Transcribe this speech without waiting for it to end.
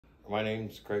My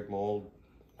name's Craig Mold.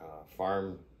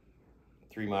 Farm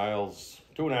 3 miles,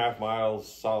 2.5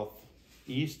 miles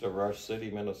southeast of Rush City,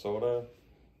 Minnesota,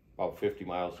 about 50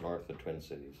 miles north of Twin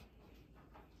Cities.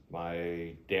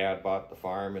 My dad bought the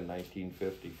farm in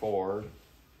 1954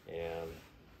 and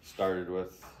started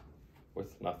with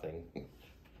nothing.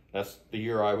 That's the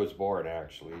year I was born,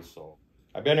 actually. So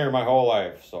I've been here my whole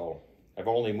life. So I've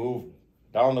only moved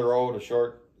down the road a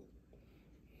short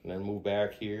and then moved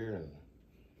back here, and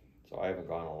so I haven't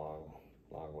gone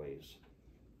a long ways.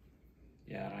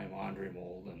 Yeah, and I'm Andre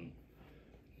Mold, and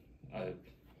I've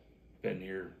been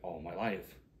here all my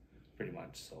life, pretty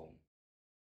much. So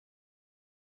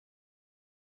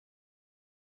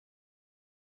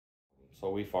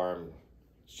we farm,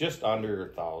 it's just under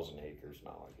 1,000 acres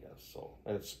now, I guess. So,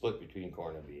 and it's split between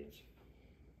corn and beans.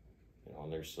 You know,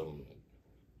 and there's some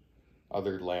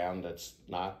other land that's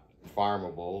not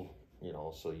farmable, you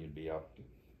know, so you'd be up to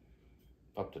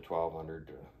 1,200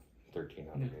 to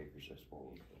 1,300 acres, I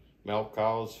suppose.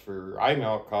 I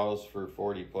milk cows for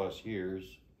 40 plus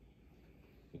years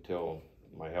until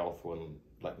my health wouldn't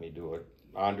let me do it.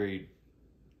 Andre,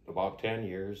 about 10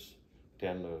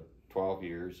 to 12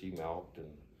 years, he milked,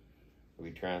 and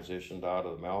we transitioned out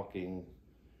of milking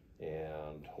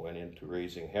and went into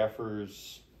raising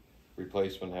heifers,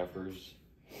 replacement heifers,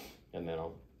 and then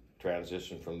I'll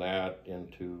transition from that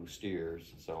into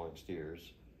steers, selling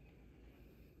steers,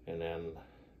 and then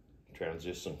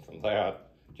transition from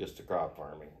that just to crop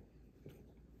farming.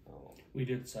 We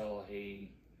did sell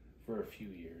hay for a few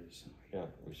years. Yeah,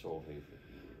 we sold hay for a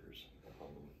few years.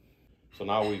 So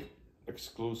now we've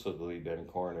exclusively been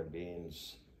corn and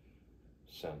beans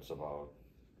since about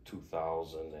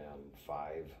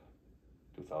 2005,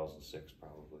 2006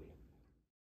 probably.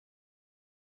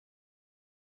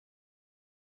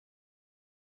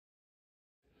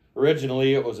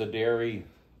 Originally it was a dairy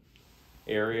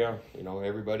area, you know,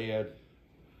 everybody had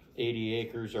 80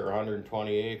 acres or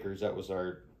 120 acres. That was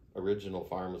our original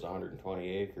farm, was 120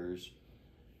 acres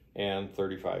and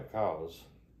 35 cows.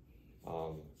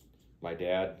 My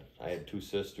dad, I had 2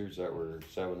 sisters that were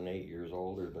 7 and 8 years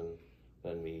older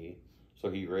than me. So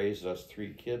he raised us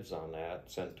 3 kids on that,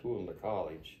 sent 2 of them to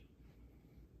college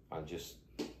on just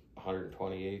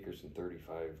 120 acres and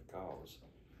 35 cows.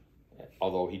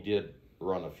 Although he did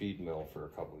run a feed mill for a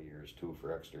couple of years too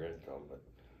for extra income, but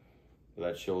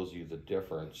that shows you the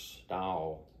difference.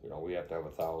 Now, you know, we have to have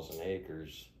 1,000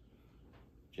 acres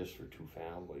just for 2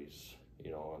 families,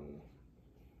 you know, and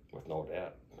with no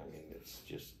debt. I mean, it's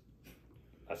just,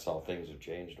 that's how things have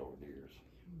changed over the years.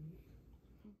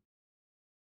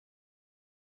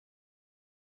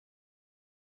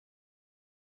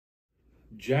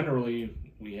 Generally,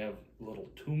 we have a little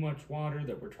too much water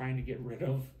that we're trying to get rid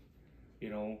of,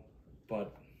 you know,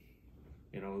 but,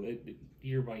 you know,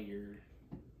 year by year,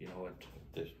 you know,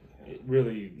 it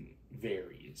really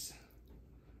varies.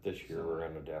 This year we're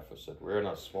in a deficit. We're in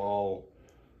a small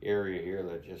area here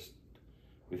that just,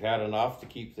 we've had enough to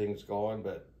keep things going,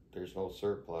 but there's no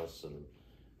surplus, and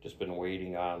just been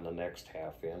waiting on the next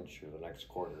 ½ inch or the next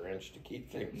 ¼ inch to keep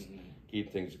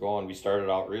things going. We started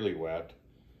out really wet,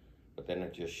 but then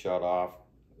it just shut off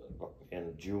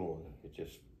in June. It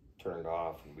just turned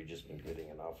off, and we just been getting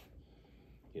enough,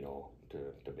 you know,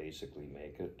 to basically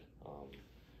make it.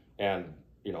 And,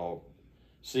 you know,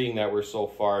 seeing that we're so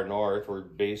far north, we're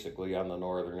basically on the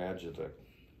northern edge of the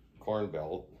corn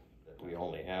belt. We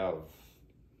only have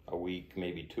a week,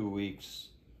 maybe 2 weeks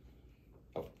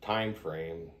of time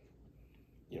frame,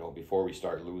 you know, before we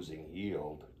start losing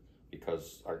yield,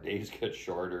 because our days get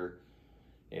shorter,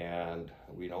 and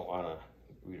we don't want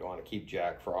to keep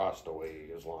Jack Frost away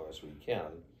as long as we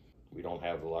can. We don't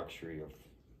have the luxury of,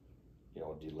 you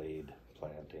know, delayed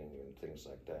planting and things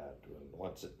like that. And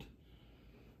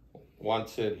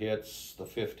once it hits the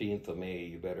 15th of May,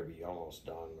 you better be almost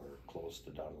done or close to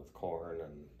done with corn.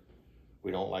 And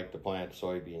we don't like to plant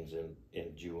soybeans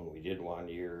in June. We did one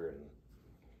year,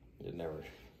 and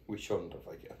we shouldn't have,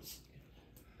 I guess.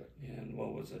 And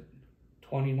what was it,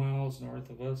 20 miles north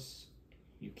of us,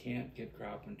 you can't get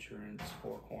crop insurance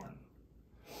for corn.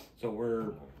 So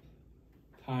we're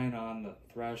kind of on the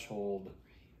threshold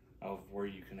of where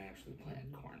you can actually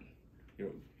plant corn, you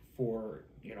know, for,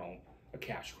 you know, a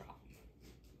cash crop.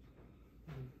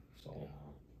 So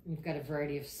you've got a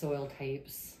variety of soil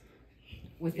types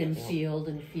within field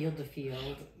and field to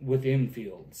field. Within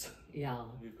fields. Yeah.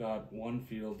 We've got one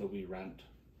field that we rent.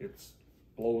 It's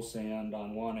blow sand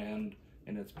on one end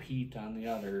and it's peat on the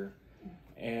other,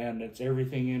 and it's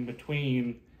everything in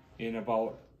between in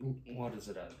about, what is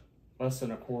it, less than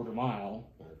a quarter mile.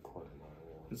 A quarter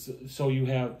mile. So you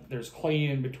have, there's clay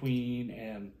in between,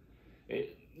 and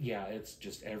yeah, it's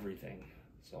just everything.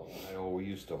 So I know we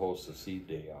used to host a seed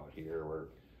day out here where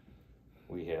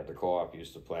we had, the co-op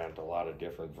used to plant a lot of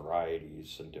different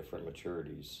varieties and different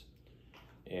maturities.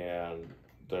 And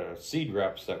the seed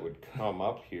reps that would come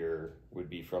up here would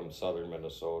be from southern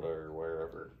Minnesota or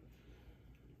wherever.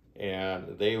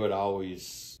 And they would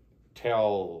always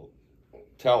tell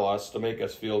us to make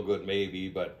us feel good maybe,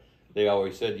 but they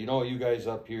always said, you know, you guys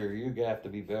up here, you have to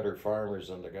be better farmers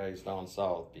than the guys down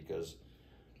south because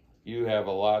you have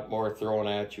a lot more thrown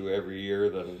at you every year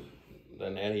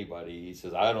than anybody. He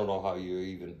says, I don't know how you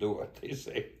even do it, they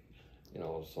say, you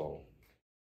know, so.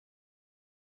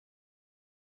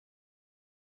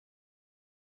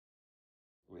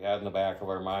 We had in the back of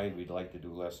our mind, we'd like to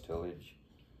do less tillage,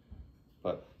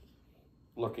 but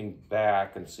looking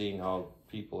back and seeing how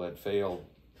people had failed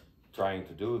trying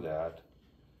to do that,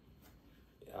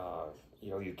 you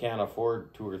know, you can't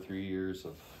afford 2 or 3 years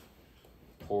of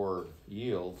poor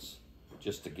yields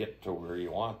just to get to where you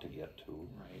want to get to.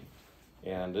 right.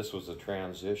 And this was a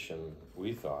transition,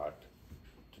 we thought,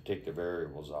 to take the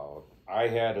variables out. I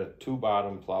had a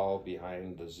 2-bottom plow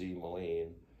behind the Z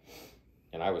Moline,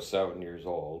 and I was 7 years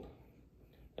old.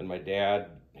 And my dad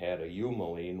had a U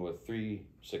Moline with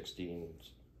 3/16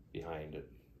 behind it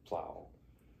plow.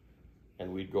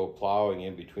 And we'd go plowing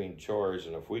in between chores,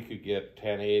 and if we could get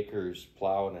 10 acres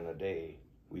plowed in a day,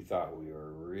 we thought we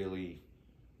were really,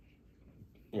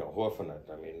 you know, hoofing it.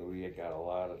 I mean, we had got a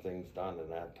lot of things done in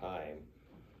that time.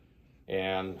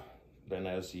 And then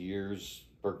as the years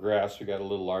progressed, we got a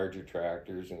little larger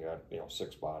tractors and got, you know,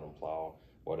 6-bottom plow,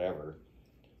 whatever.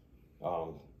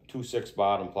 2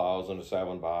 6-bottom plows and a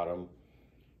 7-bottom.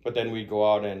 But then we'd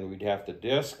go out and we'd have to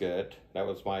disc it. That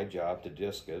was my job, to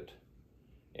disc it.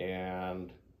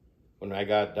 And when I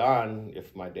got done,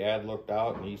 if my dad looked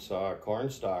out and he saw a corn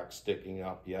stalk sticking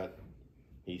up yet,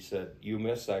 he said, you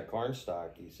missed that corn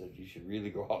stalk. He said, you should really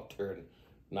go out there and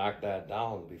knock that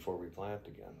down before we plant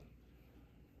again.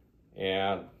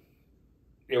 And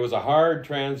it was a hard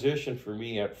transition for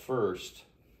me at first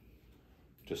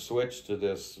to switch to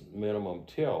this minimum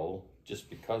till just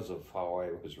because of how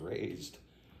I was raised.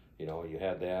 You know, you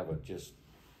had to have it just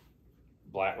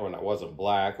black. When it wasn't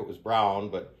black, it was brown,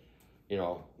 but, you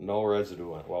know, no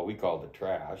residue. Well, we called it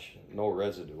trash, no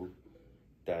residue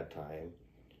at that time.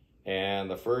 And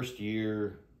the first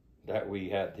year that we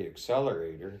had the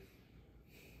accelerator,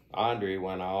 Andre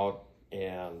went out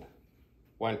and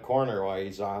went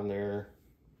corner-wise on there.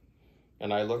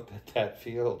 And I looked at that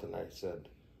field and I said,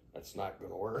 that's not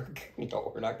going to work. You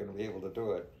know, we're not going to be able to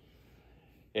do it.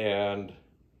 And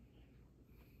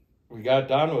we got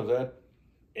done with it.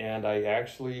 And I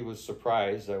actually was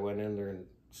surprised. I went in there and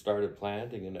started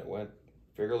planting, and it went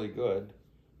fairly good.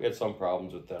 We had some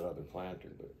problems with that other planter,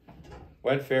 but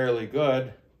went fairly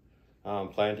good,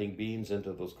 planting beans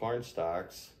into those corn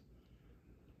stalks.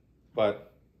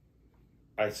 But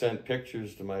I sent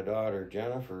pictures to my daughter,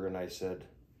 Jennifer, and I said,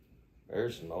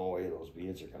 there's no way those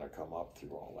beans are going to come up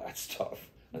through all that stuff.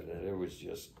 And it was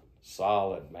just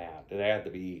solid mat. It had to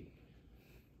be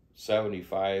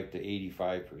 75 to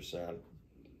 85%.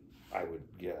 I would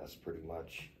guess, pretty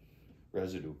much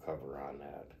residue cover on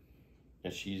that.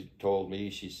 And she told me,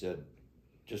 she said,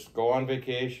 just go on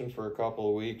vacation for a couple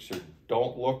of weeks or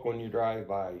don't look when you drive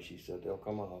by. She said, they'll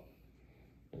come up.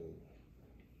 And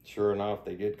sure enough,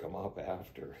 they did come up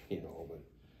after, you know. But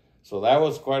so that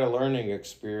was quite a learning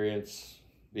experience,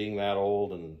 being that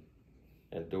old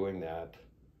and doing that.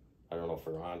 I don't know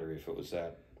for Andre if it was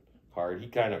that hard. He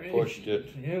kind of pushed it.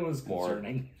 It was more.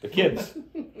 concerning. The kids,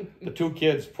 the 2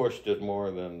 kids pushed it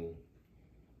more than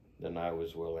I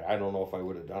was willing. I don't know if I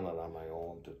would have done it on my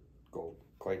own to go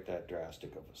quite that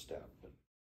drastic of a step. But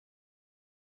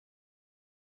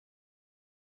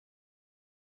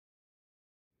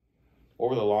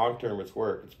over the long term, it's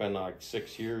worked. It's been like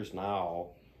 6 years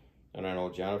now, and I know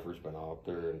Jennifer's been out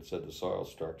there and said the soil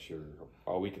structure,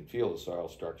 well, we can feel the soil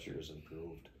structure has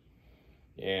improved.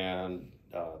 And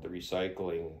the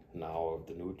recycling now of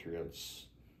the nutrients.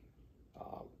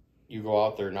 You go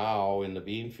out there now in the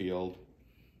bean field,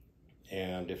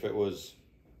 and if it was,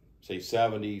 say,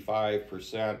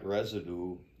 75%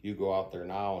 residue, you go out there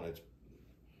now and it's,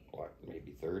 what,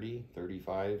 maybe 30,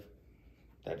 35?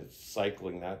 That it's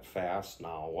cycling that fast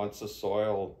now. Once the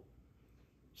soil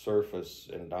surface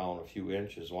and down a few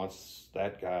inches, once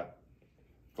that got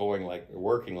going like,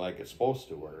 working like it's supposed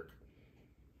to work,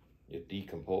 it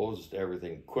decomposed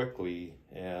everything quickly,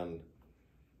 and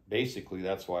basically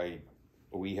that's why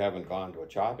we haven't gone to a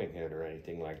chopping head or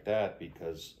anything like that,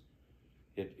 because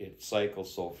it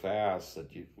cycles so fast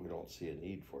that we don't see a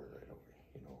need for it right away,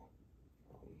 you know.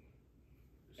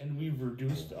 And we've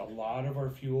reduced a lot of our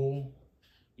fuel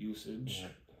usage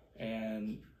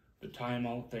and the time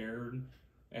out there,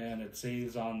 and it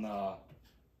saves on the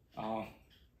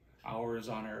hours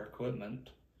on our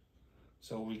equipment,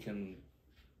 so we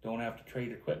don't have to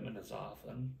trade equipment as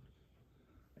often.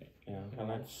 Yeah, and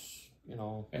that's, you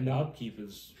know, and the upkeep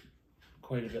is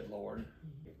quite a bit lower.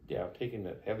 Yeah, taking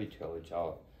the heavy tillage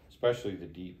out, especially the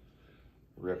deep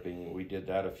ripping. We did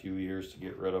that a few years to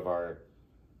get rid of our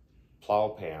plow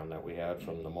pan that we had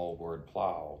from the moldboard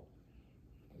plow.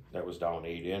 That was down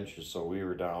 8 inches, so we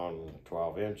were down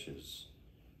 12 inches.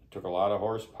 Took a lot of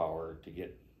horsepower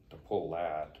to pull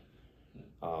that.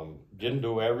 Didn't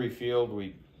do every field.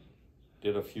 We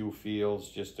did a few fields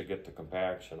just to get the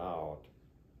compaction out.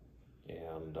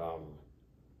 And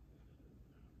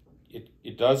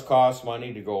it does cost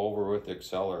money to go over with the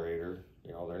accelerator.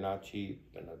 You know, they're not cheap,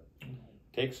 and it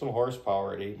takes some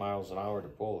horsepower at 8 miles an hour to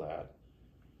pull that.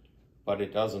 But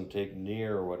it doesn't take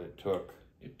near what it took.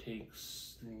 It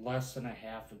takes less than a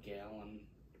half a gallon,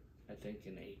 I think,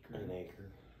 an acre. An acre.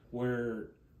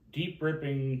 Where deep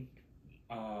ripping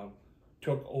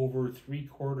took over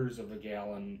 3/4 of a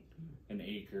gallon an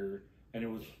acre, and it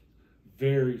was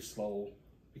very slow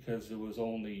because it was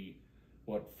only,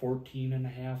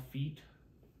 14.5 feet?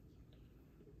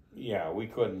 Yeah, we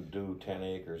couldn't do 10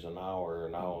 acres an hour.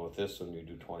 Now with this one, you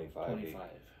do 25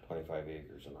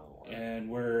 acres an hour. And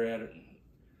we're at,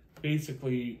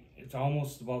 basically, it's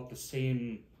almost about the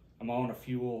same amount of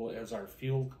fuel as our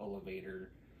field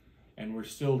cultivator, and we're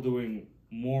still doing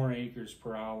more acres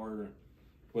per hour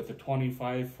with a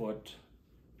 25-foot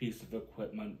piece of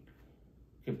equipment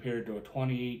compared to a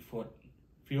 28-foot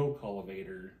field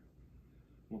cultivator,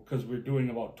 because we're doing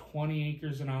about 20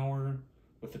 acres an hour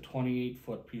with a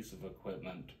 28-foot piece of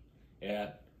equipment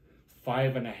at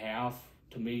 5.5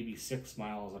 to maybe 6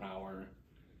 miles an hour,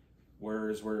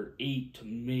 whereas we're 8 to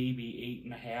maybe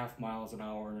 8.5 miles an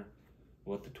hour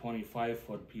with the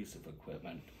 25-foot piece of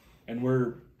equipment. And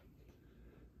we're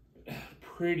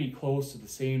pretty close to the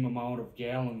same amount of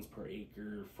gallons per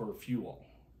acre for fuel.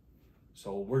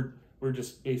 So we're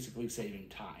just basically saving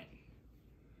time.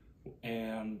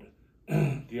 And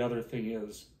the other thing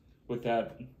is, with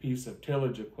that piece of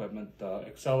tillage equipment, the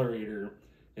accelerator,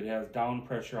 it has down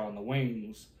pressure on the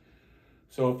wings.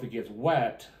 So if it gets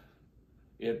wet,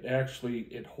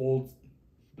 it holds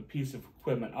the piece of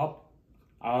equipment up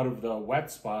out of the wet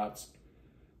spots.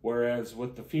 Whereas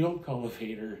with the field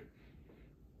cultivator,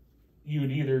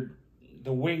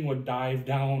 the wing would dive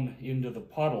down into the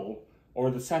puddle,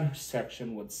 or the center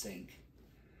section would sink,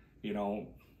 you know.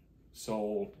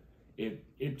 So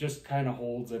it just kind of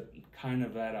holds it kind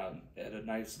of at a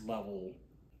nice level,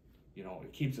 you know.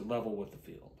 It keeps it level with the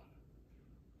field.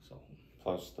 So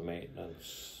plus the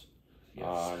maintenance, yes,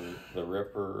 on the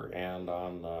ripper and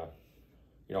on the,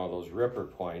 you know, those ripper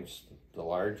points, the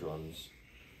large ones,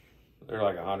 they're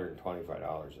like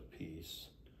 $125 a piece.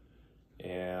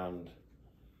 And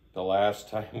the last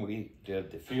time we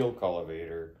did the field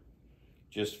cultivator,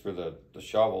 just for the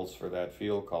shovels for that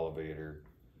field cultivator,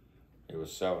 it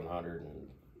was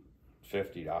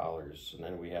 $750, and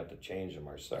then we had to change them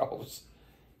ourselves,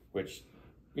 which,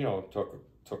 you know,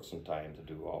 took some time to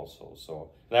do also.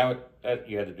 So that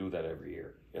you had to do that every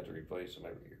year. You had to replace them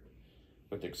every year.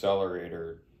 With the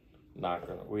accelerator,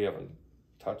 we haven't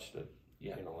touched it.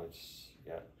 Yeah. You know, it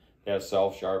has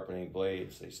self-sharpening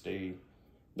blades. They stay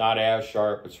not as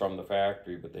sharp as from the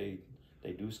factory, but they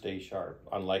do stay sharp,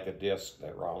 unlike a disc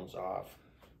that rounds off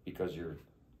because you're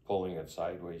pulling it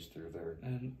sideways through there.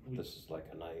 And this is like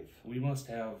a knife. We must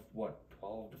have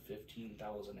 12 to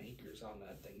 15,000 acres on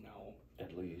that thing now.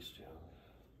 At least, yeah.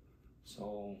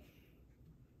 So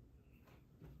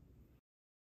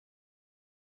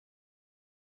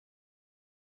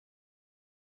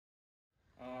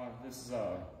this is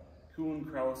a Kuhn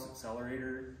Krause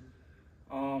accelerator.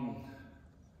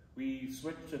 We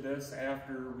switched to this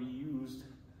after we used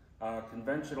a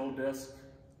conventional disc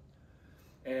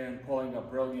and pulling a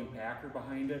Brilliant Packer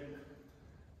behind it,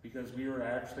 because we were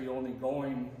actually only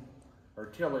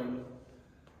tilling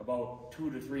about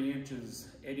 2 to 3 inches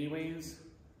anyways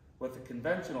with a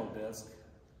conventional disc,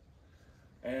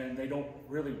 and they don't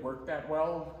really work that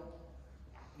well,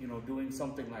 you know, doing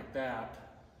something like that.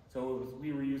 So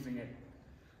we were using it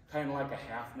kind of like a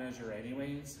half measure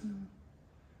anyways.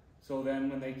 So then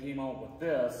when they came out with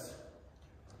this,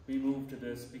 we moved to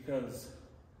this because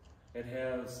it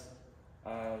has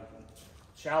a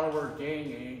shallower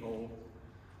gang angle,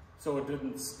 so it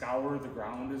didn't scour the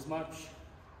ground as much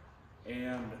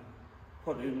and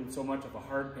put in so much of a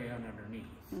hard pan underneath.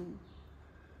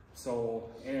 So,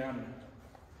 and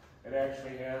it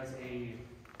actually has a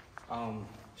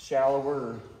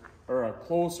shallower or a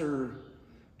closer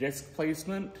disc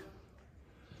placement,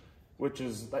 which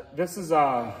is, this is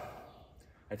I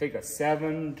think a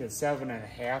 7 to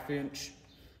 7.5 inch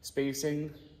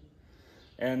spacing.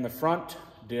 And the front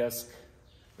disc,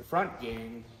 the front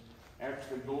gang,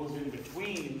 actually goes in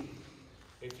between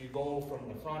if you go from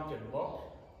the front and look.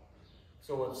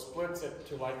 So it splits it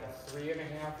to like a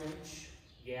 3.5 inch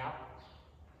gap.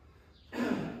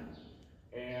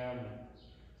 And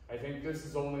I think this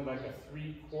is only like a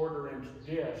 3/4 inch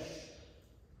dish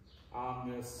on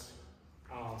this,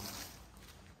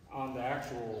 on the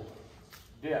actual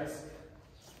disc,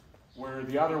 where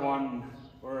the other one,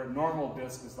 or a normal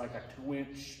disc, is like a 2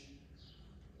 inch,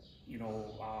 you know,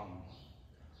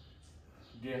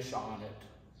 dish on it,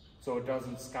 so it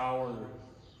doesn't scour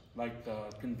like the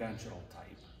conventional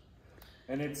type.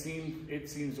 And it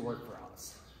seems to work for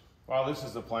us. Well, this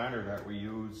is the planter that we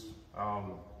use.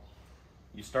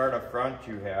 You start up front,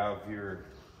 you have your,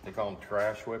 they call them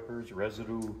trash whippers,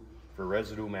 for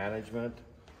residue management.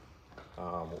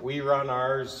 We run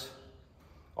ours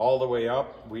all the way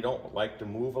up. We don't like to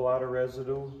move a lot of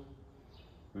residue.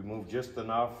 We move just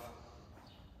enough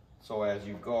so as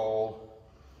you go,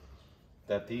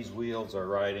 that these wheels are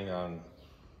riding on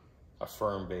a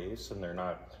firm base and they're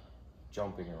not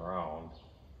jumping around.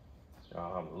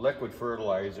 Liquid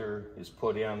fertilizer is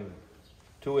put in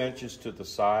 2 inches to the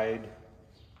side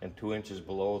and 2 inches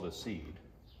below the seed.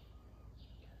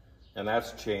 And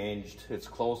that's changed. It's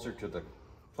closer to the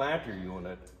planter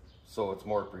unit, so it's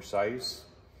more precise.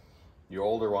 The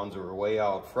older ones were way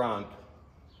out front,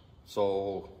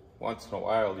 so once in a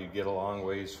while you get a long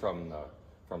ways from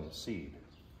the seed.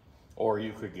 Or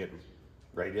you could get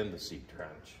right in the seed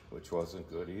trench, which wasn't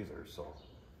good either. So,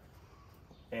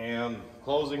 and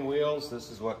closing wheels, this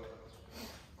is what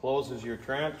closes your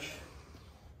trench,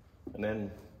 and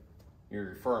then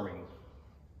your firming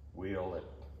wheel that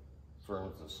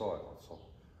firms the soil. So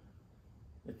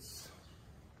it's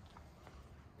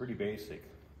pretty basic,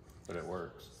 but it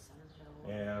works.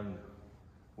 And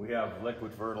we have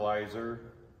liquid fertilizer,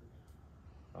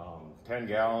 10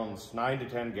 gallons, 9 to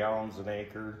 10 gallons an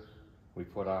acre. We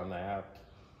put on that,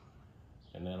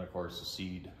 and then of course the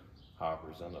seed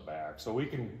hoppers in the back. So we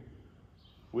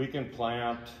can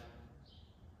plant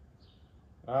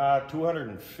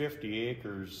 250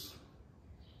 acres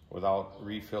without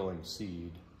refilling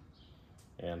seed,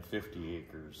 and 50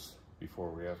 acres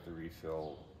before we have to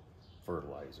refill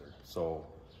fertilizer. So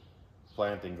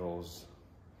planting goes,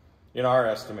 in our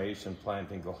estimation,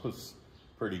 planting goes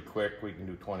pretty quick. We can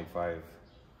do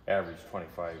average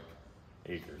 25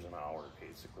 acres an hour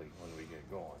basically when we get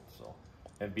going. So,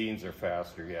 and beans are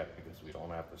faster yet because we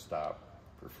don't have to stop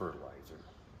for fertilizer.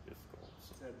 It just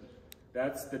goes.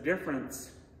 That's the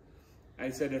difference. I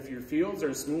said if your fields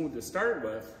are smooth to start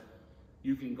with,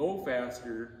 you can go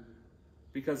faster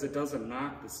because it doesn't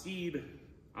knock the seed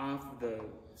off the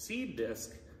seed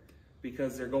disc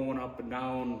because they're going up and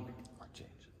down. Or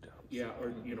changing down. Yeah,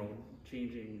 or you know,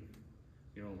 changing,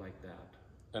 you know, like that.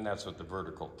 And that's what the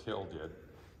vertical till did.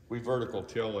 We vertical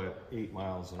till at 8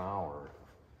 miles an hour,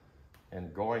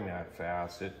 and going that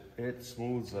fast, it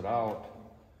smooths it out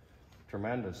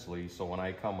tremendously. So when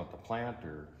I come with the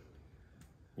planter,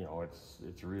 you know,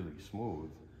 it's really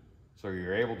smooth. So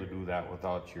you're able to do that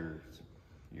without your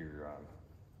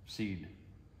seed,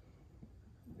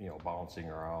 you know, bouncing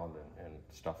around and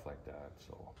stuff like that.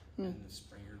 So. And the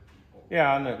sprayer people.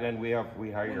 Yeah, and we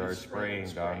hire our spraying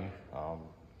done.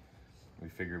 We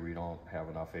figure we don't have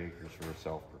enough acres for a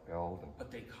self-propelled.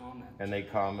 But they comment. And they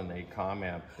come and they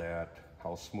comment that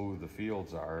how smooth the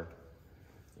fields are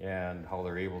and how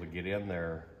they're able to get in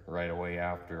there right away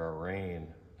after a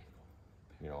rain,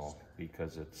 you know,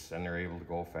 because and they're able to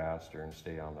go faster and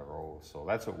stay on the row. So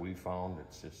that's what we found.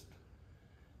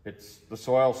 The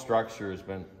soil structure has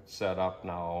been set up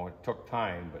now. It took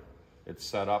time, but it's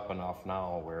set up enough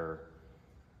now where,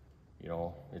 you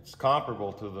know, it's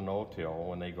comparable to the no-till.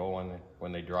 When they go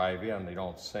when they drive in, they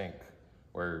don't sink.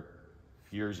 Where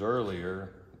years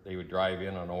earlier, they would drive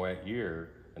in on a wet year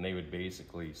and they would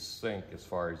basically sink as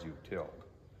far as you've tilled.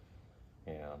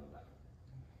 And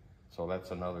so that's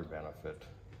another benefit.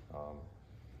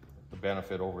 The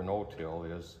benefit over no-till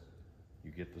is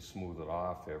you get to smooth it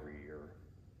off every year.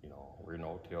 You know, where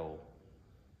no-till,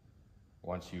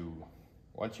 once you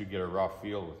get a rough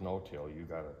field with no-till, you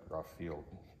got a rough field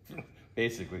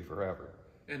basically forever.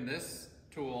 In this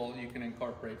tool, you can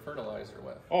incorporate fertilizer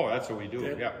with. Oh, that's what we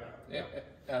do. Yeah.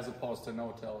 As opposed to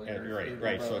no-till. You're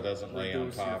right. So it doesn't lay on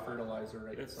reduce your top. fertilizer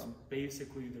rate. That's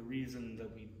basically the reason that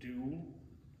we do,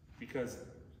 because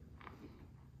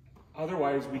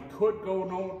otherwise we could go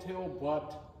no-till,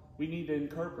 but we need to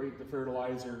incorporate the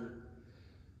fertilizer,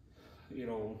 you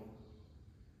know,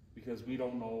 because we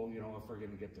don't know, you know, if we're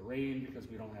gonna get the rain, because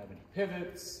we don't have any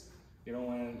pivots, you know,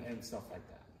 and stuff like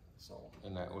that, so.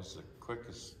 And that was the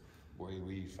quickest way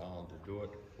we found to do it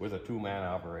with a 2-man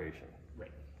operation.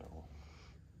 Right. So,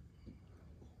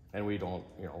 and we don't,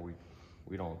 you know,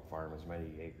 we don't farm as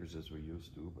many acres as we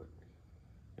used to, but,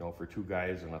 you know, for 2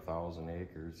 guys and 1,000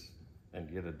 acres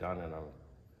and get it done in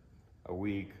a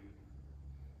week,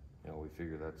 you know, we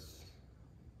figure that's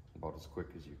about as quick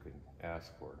as you can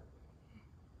ask for.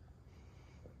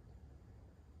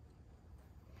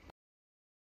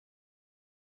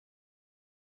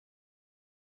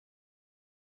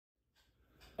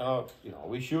 You know,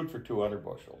 we shoot for 200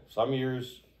 bushel. Some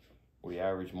years we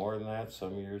average more than that.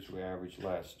 Some years we average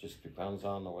less. Just depends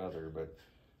on the weather. But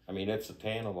I mean, it's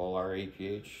attainable. Our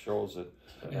APH shows it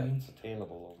that it's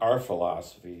attainable. Our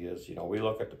philosophy is, you know, we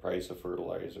look at the price of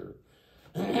fertilizer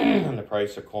and the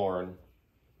price of corn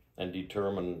and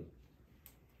determine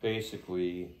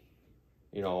basically,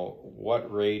 you know,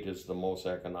 what rate is the most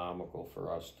economical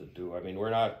for us to do. I mean, we're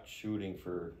not shooting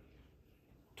for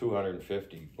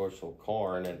 250 bushel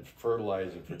corn and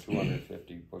fertilizing for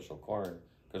 250 bushel corn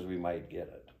because we might get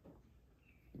it.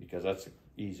 Because that's an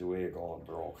easy way of going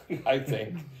broke, I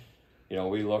think. You know,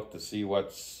 we look to see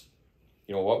what's,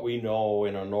 you know, what we know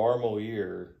in a normal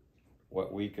year,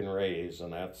 what we can raise,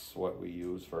 and that's what we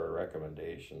use for our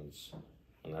recommendations.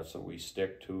 And that's what we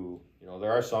stick to. You know,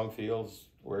 there are some fields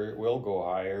where it will go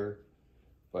higher,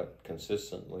 but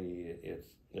consistently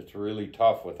it's really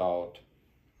tough without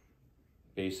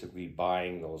basically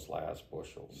buying those last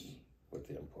bushels with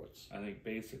the inputs. I think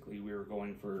basically we were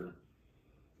going for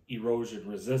erosion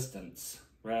resistance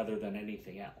rather than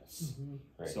anything else.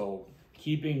 Right. So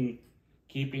keeping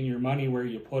your money where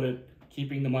you put it,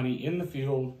 keeping the money in the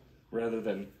field rather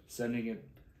than sending it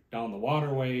down the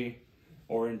waterway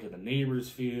or into the neighbor's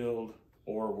field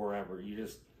or wherever.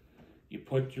 You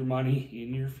put your money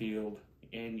in your field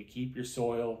and you keep your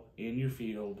soil in your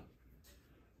field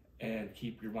and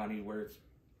keep your money where it's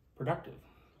productive.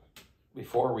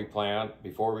 Before we plant,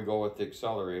 before we go with the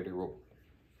accelerator, we'll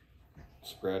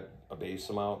spread a base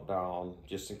amount down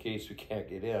just in case we can't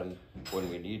get in when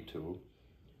we need to.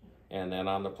 And then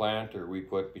on the planter, we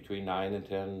put between 9 and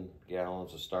 10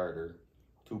 gallons of starter,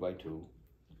 2 by 2,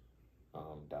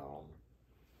 down.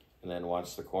 And then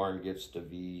once the corn gets to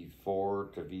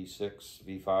V4 to V6,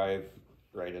 V5,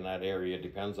 right in that area,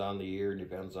 depends on the year,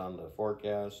 depends on the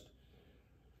forecast,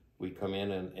 we come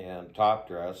in and top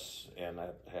dress, and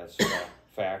that has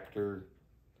factor.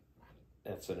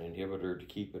 That's an inhibitor to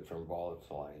keep it from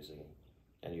volatilizing.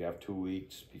 And you have 2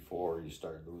 weeks before you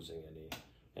start losing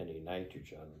any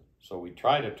nitrogen. So we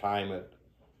try to time it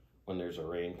when there's a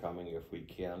rain coming if we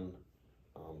can,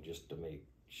 just to make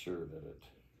sure that it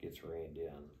gets rained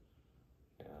in.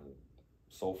 And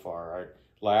so far,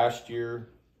 last year,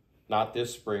 not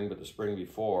this spring, but the spring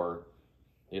before,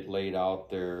 it laid out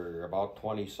there about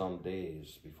 20 some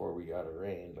days before we got a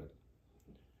rain, but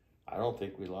I don't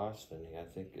think we lost any. I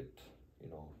think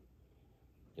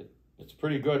it's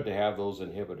pretty good to have those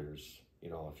inhibitors.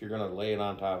 You know, if you're gonna lay it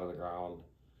on top of the ground,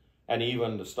 and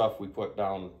even the stuff we put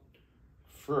down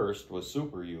first was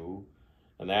Super U,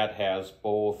 and that has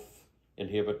both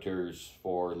inhibitors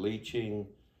for leaching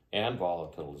and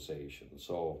volatilization.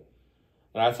 So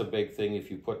that's a big thing.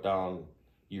 If you put down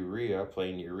urea,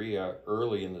 plain urea,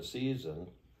 early in the season,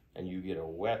 and you get a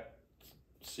wet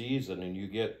season and you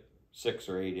get 6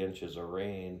 or 8 inches of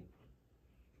rain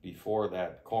before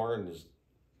that corn is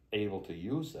able to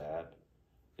use that,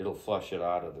 it'll flush it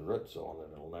out of the root zone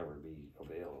and it'll never be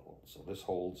available. So this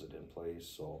holds it in place.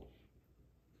 So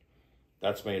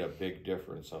that's made a big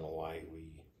difference on why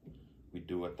we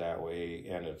do it that way,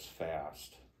 and it's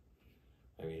fast.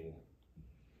 I mean,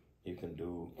 you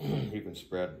can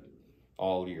spread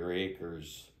all your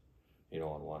acres, you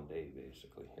know, in 1 day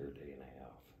basically, or a day and a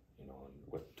half. You know,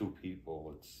 and with 2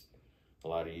 people, it's a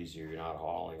lot easier. You're not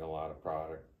hauling a lot of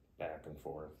product back and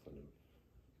forth and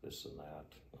this and that.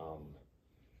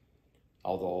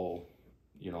 Although,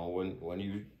 you know, when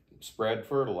you spread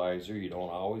fertilizer, you don't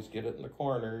always get it in the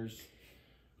corners,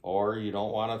 or you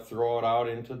don't want to throw it out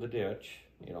into the ditch,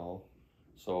 you know.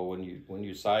 So when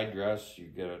you side dress, you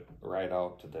get it right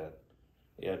out to that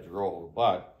edge row.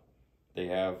 But they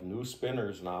have new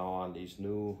spinners now on these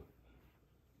new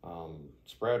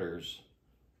spreaders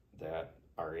that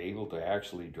are able to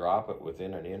actually drop it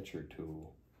within an inch or 2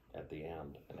 at the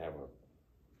end and have a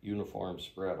uniform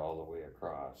spread all the way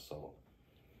across. So,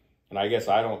 and I guess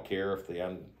I don't care if the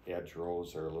edge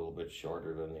rows are a little bit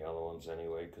shorter than the other ones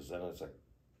anyway, because then it's a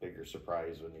bigger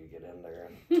surprise when you get in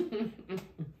there and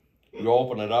you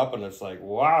open it up and it's like,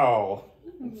 wow.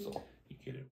 So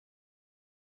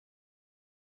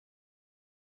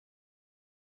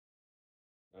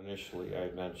Initially, I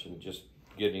mentioned just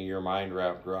getting your mind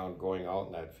wrapped around going out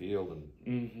in that field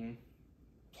and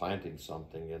planting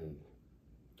something, and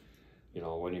you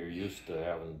know, when you're used to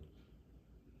having,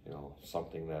 you know,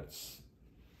 something that's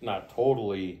not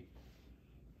totally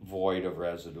void of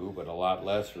residue, but a lot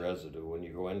less residue. When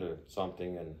you go into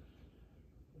something and,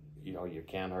 you know, you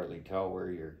can't hardly tell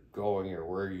where you're going or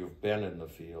where you've been in the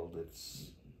field,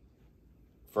 it's,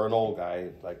 for an old guy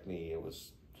like me, it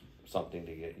was something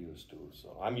to get used to.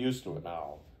 So I'm used to it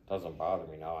now. It doesn't bother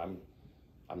me now.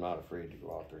 I'm not afraid to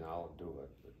go out there now and do it.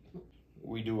 But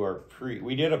we do our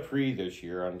we did a pre this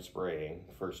year on spraying,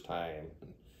 first time.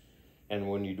 And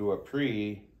when you do a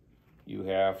pre, you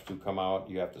have to come out,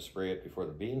 you have to spray it before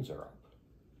the beans are up.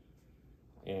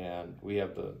 And we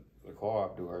have the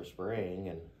co-op do our spraying,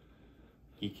 and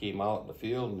he came out in the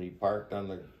field and he parked on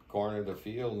the corner of the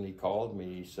field and he called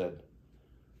me. He said,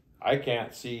 I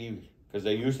can't see, because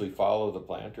they usually follow the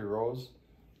planter rows.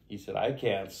 He said, I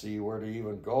can't see where to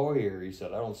even go here. He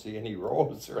said, I don't see any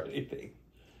rows or anything.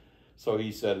 So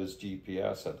he set his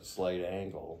GPS at a slight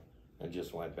angle and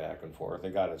just went back and forth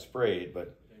and got it sprayed.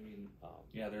 But I mean,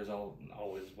 yeah, there's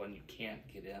always when you can't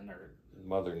get in, or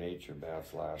Mother Nature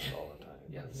bats last all the time.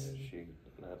 Yes.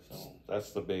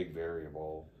 That's the big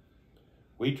variable.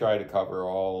 We try to cover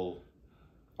all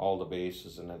the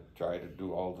bases and then try to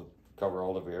do cover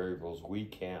all the variables we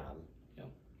can. Yep.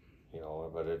 You know,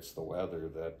 but it's the weather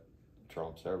that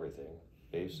trumps everything,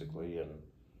 basically. And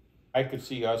I could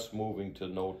see us moving to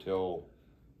no-till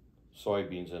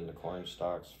soybeans and the corn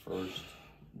stalks first.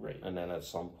 Right. And then at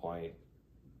some point,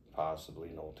 possibly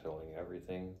no-tilling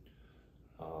everything.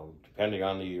 Depending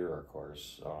on the year, of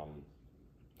course.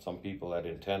 Some people that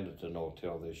intended to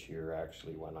no-till this year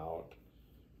actually went out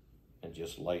and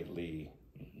just lightly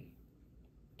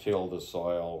till the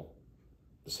soil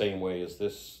the same way as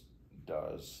this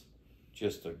does,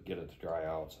 just to get it to dry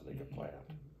out so they can plant.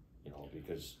 You know,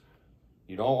 because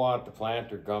you don't want the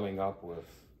planter gumming up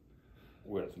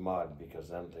with mud, because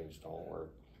then things don't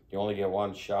work. You only get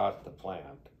one shot to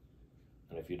plant,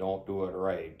 and if you don't do it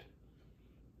right,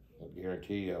 I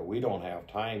guarantee you we don't have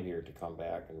time here to come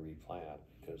back and replant,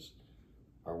 because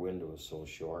our window is so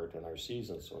short and our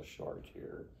season's so short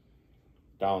here.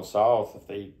 Down south,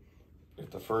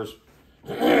 if the first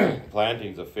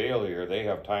planting's a failure, they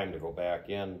have time to go back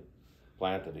in,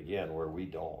 plant it again, where we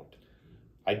don't.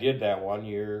 I did that one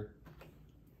year,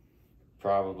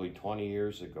 probably 20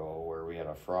 years ago, where we had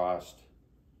a frost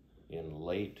in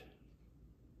it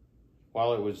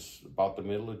was about the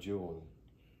middle of June,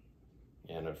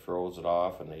 and it froze it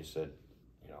off, and they said,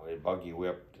 you know, it buggy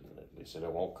whipped, and they said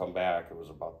it won't come back. It was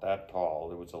about that tall.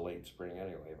 It was a late spring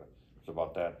anyway, but it was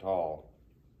about that tall.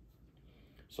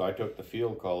 So I took the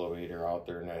field cultivator out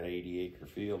there in that 80-acre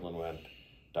field and went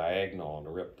diagonal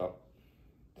and ripped up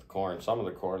the corn. Some of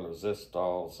the corn was this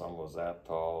tall, some was that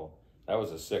tall. That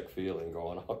was a sick feeling,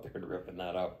 going out there and ripping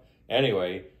that up.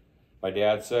 Anyway, my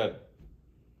dad said,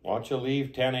 why don't you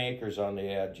leave 10 acres on the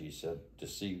edge, he said, to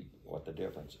see what the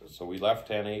difference is. So we left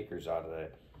 10 acres out of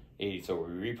that 80. So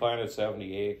we replanted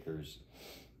 70 acres,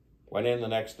 went in the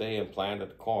next day and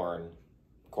planted corn.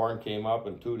 Corn came up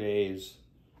in 2 days,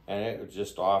 and it was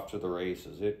just off to the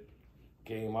races. It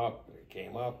came up.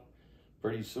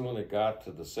 Pretty soon it got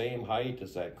to the same height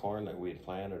as that corn that we had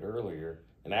planted earlier,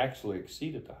 and actually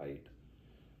exceeded the height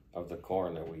of the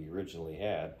corn that we originally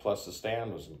had. Plus the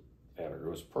stand was better. It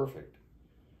was perfect.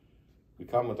 We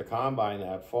come with the combine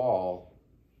that fall,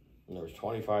 and there was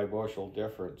 25 bushel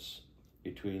difference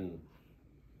between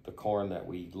the corn that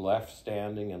we left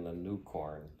standing and the new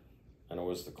corn. And it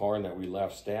was the corn that we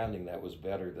left standing that was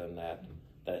better than that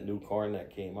new corn that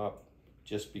came up,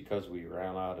 just because we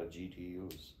ran out of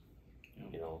GTUs.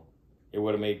 You know, it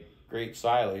would have made great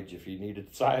silage if you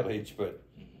needed silage, but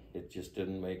it just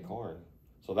didn't make corn.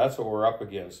 So that's what we're up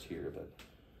against here, that,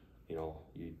 you know,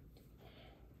 you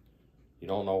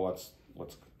don't know what's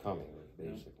coming,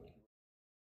 basically.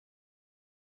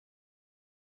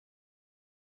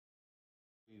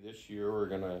 This year we're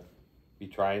gonna be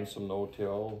trying some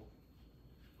no-till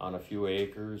on a few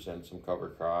acres and some cover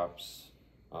crops.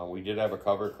 We did have a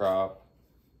cover crop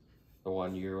the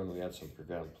one year when we had some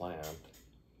prevent plant,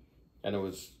 and it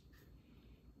was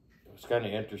kind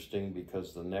of interesting,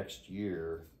 because the next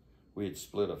year we had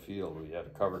split a field. We had a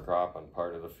cover crop on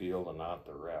part of the field and not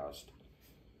the rest,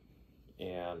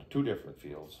 and 2 different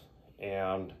fields.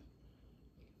 And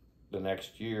the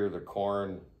next year the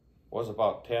corn was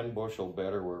about 10 bushel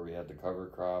better where we had the cover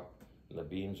crop, and the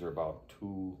beans are about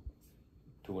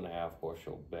 2.5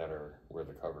 bushel better where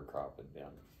the cover crop had been.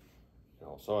 You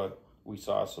know, so we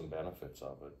saw some benefits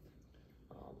of it.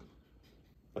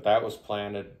 But that was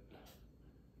planted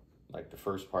like the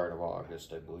first part of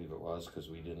August, I believe it was, because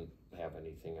we didn't have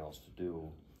anything else to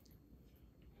do.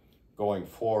 Going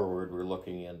forward, we're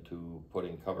looking into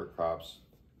putting cover crops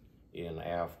in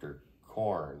after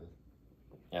corn.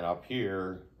 And up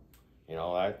here, you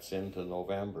know, that's into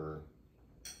November,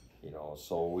 you know,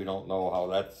 so we don't know how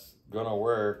that's gonna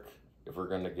work, if we're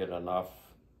gonna get enough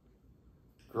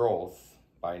growth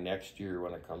by next year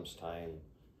when it comes time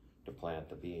to plant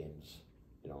the beans.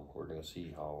 You know, we're gonna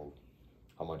see how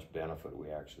much benefit we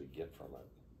actually get from it,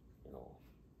 you know.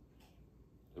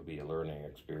 It'll be a learning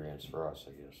experience for us,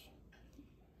 I guess.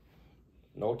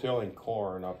 No-tilling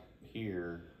corn up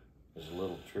here is a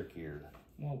little trickier.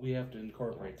 Well, we have to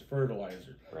incorporate the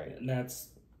fertilizer. Right. And that's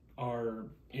our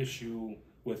issue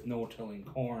with no-tilling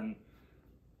corn,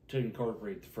 to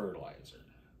incorporate the fertilizer.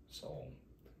 So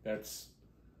that's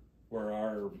where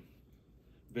our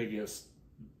biggest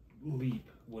leap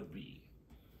would be.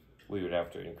 We would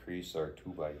have to increase our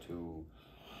 2x2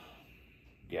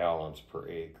 gallons per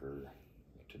acre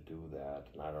to do that,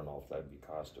 and I don't know if that'd be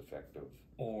cost effective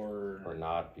Or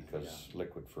not, because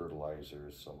liquid fertilizer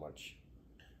is so much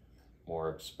more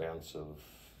expensive.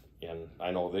 And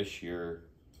I know this year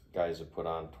guys have put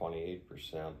on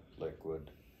 28% liquid.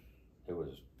 It was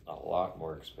a lot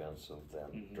more expensive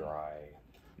than dry.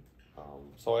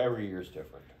 So every year is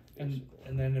different.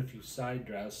 and then if you side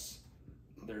dress,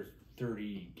 there's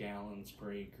 30 gallons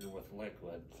per acre with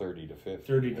liquid. 30 to 50.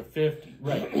 30 to 50,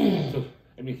 right. So,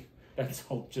 I mean, that's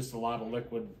just a lot of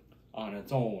liquid on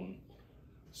its own.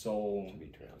 So, To be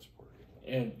transported.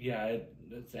 and yeah,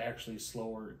 it's actually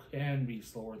slower, can be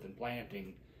slower than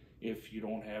planting if you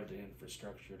don't have the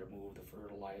infrastructure to move the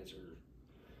fertilizer.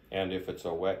 And if it's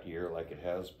a wet year like it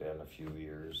has been a few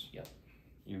years, Yep.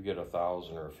 you get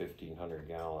 1,000 or 1,500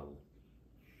 gallon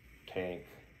tank,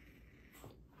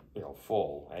 you know,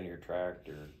 full, and your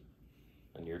tractor,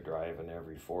 and you're driving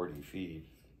every 40 feet,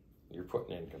 you're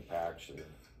putting in compaction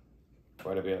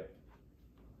quite a bit.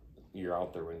 You're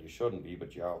out there when you shouldn't be,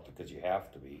 but you're out because you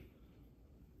have to be.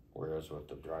 Whereas with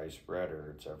the dry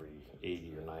spreader, it's every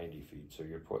 80 or 90 feet, so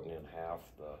you're putting in half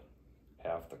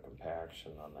the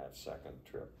compaction on that second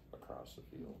trip across the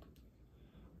field.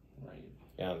 Right.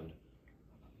 And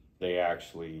they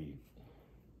actually,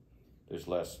 there's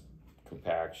less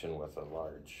compaction with a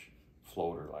large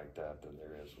floater like that than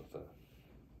there is with a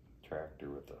tractor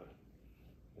with a,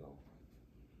 you know,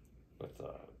 with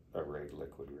a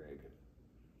liquid rig.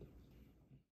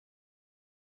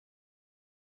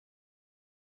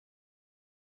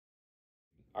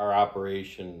 Our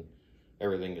operation,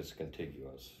 everything is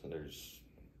contiguous.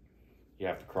 You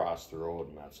have to cross the road,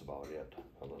 and that's about it,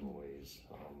 a little ways,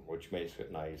 which makes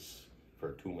it nice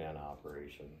for a two-man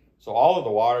operation. So all of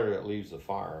the water that leaves the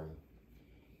farm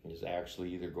is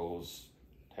actually either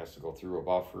has to go through a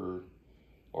buffer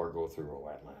or go through a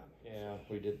wetland. Yeah,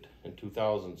 we did, in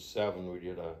 2007, we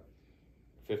did a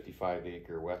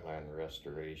 55-acre wetland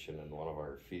restoration in one of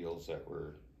our fields there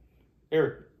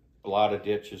were a lot of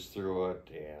ditches through it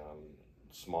and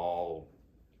small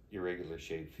irregular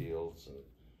shaped fields. And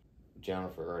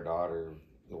Jennifer, our daughter,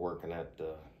 working at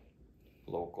the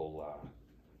local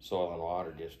soil and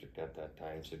water district at that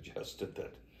time, suggested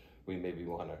that we maybe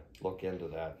want to look into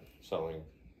that, selling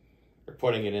or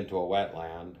putting it into a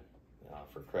wetland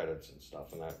for credits and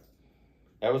stuff. And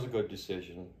that was a good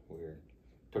decision. We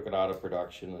took it out of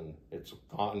production, and it's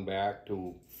gotten back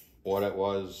to what it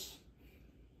was,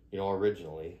 you know,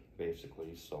 originally,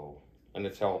 basically. So, and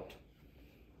it's helped.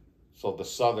 So the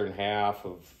southern half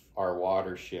of our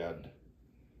watershed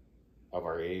of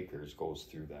our acres goes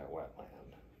through that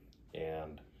wetland.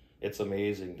 And it's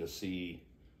amazing to see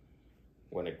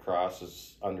when it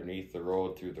crosses underneath the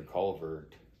road through the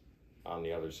culvert on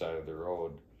the other side of the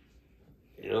road.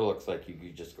 It looks like you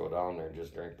could just go down there and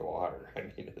just drink the water. I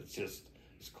mean, it's just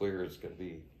as clear as can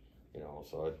be, you know.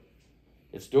 So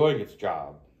it's doing its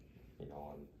job, you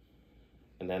know.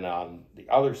 And then on the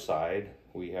other side,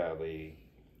 we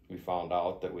found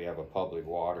out that we have a public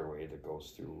waterway that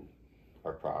goes through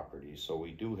our property. So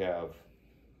we do have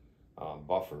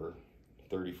buffer,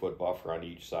 30-foot buffer on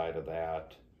each side of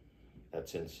that.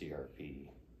 That's in CRP,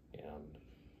 and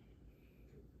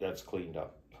that's cleaned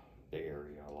up the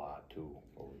area a lot too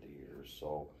over the years.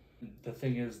 So The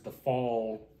thing is, the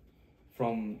fall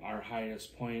from our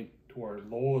highest point to our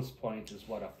lowest point is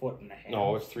what, 1.5 feet?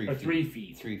 no, it's 3 or feet. 3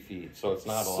 feet. 3 feet. So it's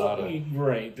not a So, lot of.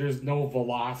 right. There's no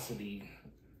velocity,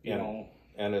 you know.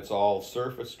 And it's all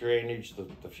surface drainage,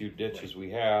 the few ditches we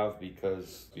have,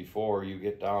 because before you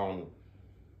get down,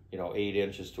 you know, 8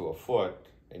 inches to a foot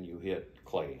and you hit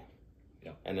clay.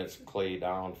 Yep. And it's clay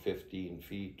down 15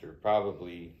 feet or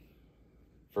probably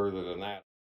further than that.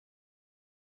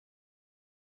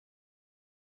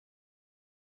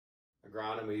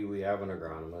 Agronomy, we have an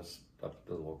agronomist up at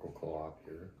the local co-op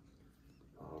here.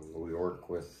 We work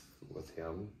with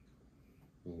him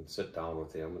and sit down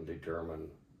with him and determine,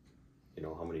 you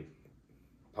know, how many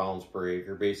pounds per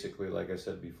acre, basically, like I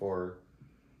said before,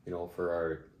 you know,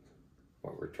 for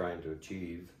what we're trying to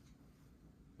achieve.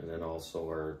 And then also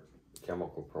our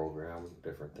chemical program,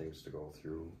 different things to go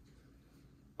through.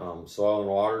 Soil and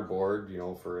water board, you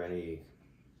know, for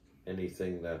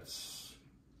anything that's,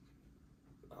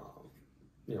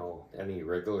 you know, any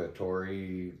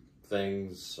regulatory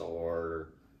things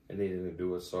or anything to do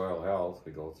with soil health,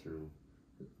 we go through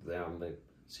them. They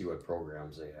see what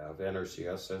programs they have.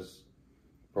 NRCS has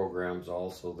programs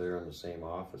also there in the same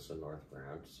office in North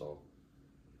Branch, so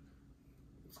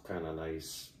it's kind of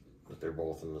nice that they're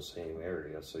both in the same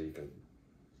area, so you can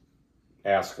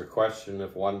ask a question.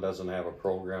 If one doesn't have a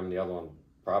program, the other one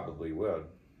probably would,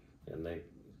 and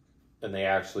they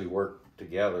actually work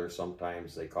together.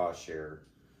 Sometimes they cost share.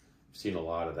 I've seen a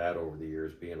lot of that over the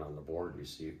years being on the board. You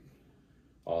see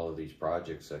all of these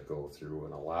projects that go through,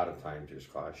 and a lot of times there's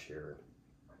cost share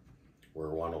where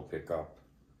one will pick up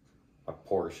a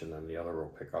portion and the other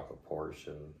will pick up a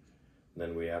portion. And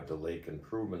then we have the Lake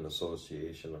Improvement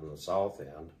Association on the south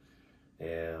end,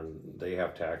 and they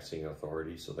have taxing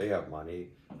authority, so they have money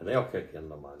and they'll kick in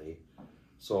the money.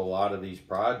 So a lot of these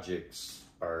projects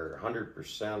are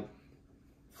 100%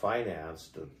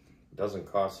 financed. It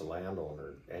doesn't cost the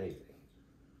landowner anything.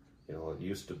 You know, it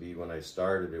used to be when I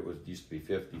started, used to be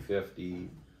 50-50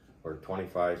 or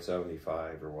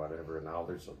 25-75 or whatever. And now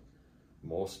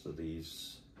most of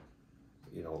these,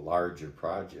 you know, larger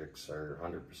projects are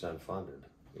 100% funded,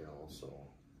 you know, so.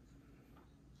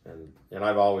 And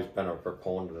I've always been a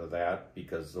proponent of that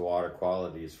because the water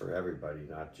quality is for everybody,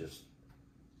 not just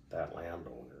that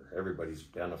landowner. Everybody's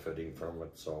benefiting from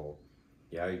it. So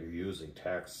yeah, you're using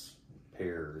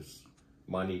taxpayers'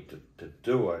 money to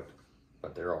do it,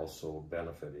 but they're also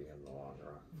benefiting in the long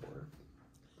run for it.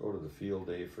 Go to the field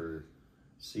day for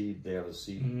seed. They have a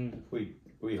seed. Mm-hmm.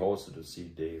 We hosted a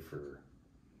seed day for,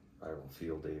 I don't know,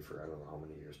 field day for I don't know how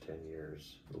many years, 10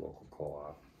 years, the local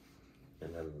co-op.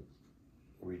 And then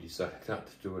we decided not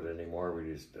to do it anymore.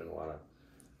 We just didn't want to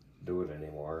do it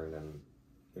anymore. And then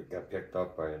it got picked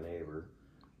up by a neighbor.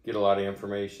 Get a lot of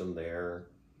information there.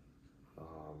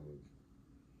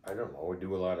 I don't know, we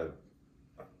do a lot of,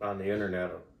 on the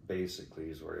internet basically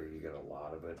is where you get a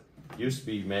lot of it. Used to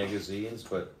be magazines,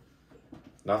 but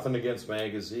nothing against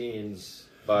magazines,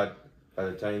 but by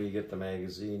the time you get the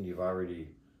magazine, you already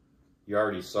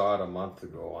saw it a month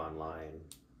ago online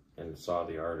and saw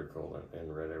the article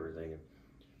and read everything.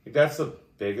 I think that's the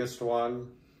biggest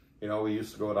one. You know, we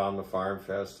used to go down to Farm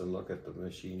Fest and look at the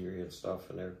machinery and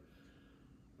stuff in there,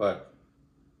 but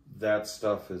that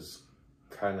stuff is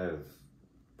kind of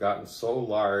gotten so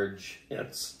large.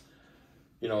 It's,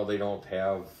 you know, they don't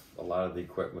have a lot of the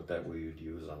equipment that we would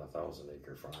use on a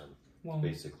 1,000-acre farm. Well,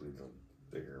 basically the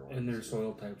bigger ones. And their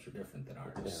soil types are different than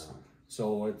ours. Yeah.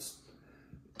 So it's,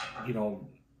 you know,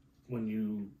 when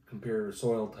you compare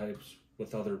soil types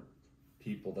with other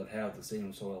people that have the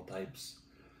same soil types,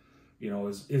 you know,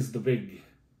 is the big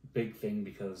thing,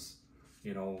 because,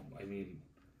 you know, I mean,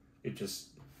 it just,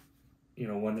 you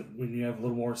know, when you have a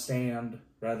little more sand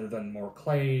rather than more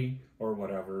clay or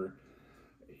whatever,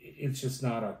 it's just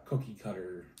not a cookie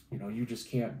cutter. You know, you just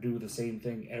can't do the same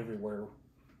thing everywhere.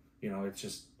 You know, it's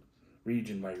just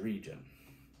region by region.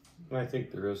 And I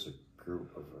think there is a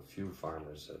group of a few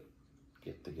farmers that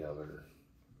get together,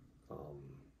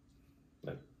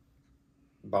 that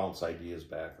bounce ideas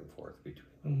back and forth between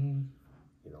them. Mm-hmm.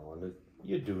 You know, and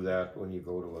you do that when you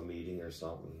go to a meeting or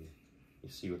something. You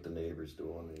see what the neighbor's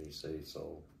doing and you say,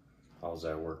 so how's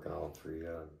that working out for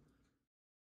you?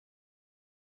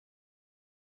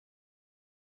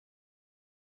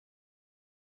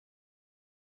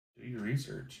 Do your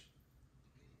research.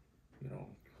 You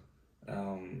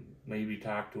know, maybe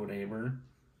talk to a neighbor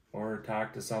or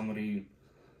talk to somebody,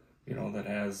 you know, that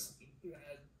has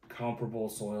comparable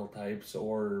soil types,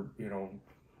 or, you know,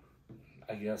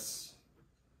 I guess,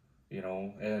 you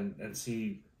know, and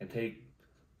see and take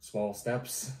small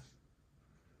steps,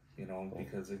 you know,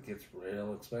 because it gets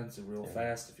real expensive real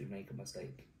fast if you make a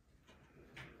mistake.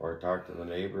 Or talk to the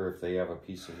neighbor if they have a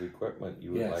piece of equipment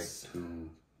you would like to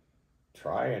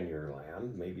try on your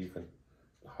land. Maybe you can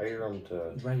hire them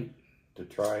to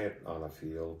try it on a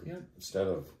field, instead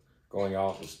of going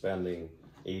out and spending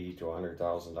 $80,000 to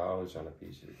 $100,000 on a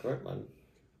piece of equipment.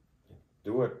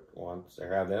 Do it once,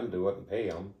 or have them do it and pay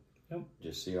them.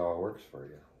 Just see how it works for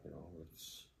you. You know,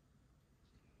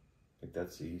 I think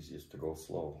that's the easiest, to go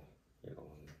slow. You know,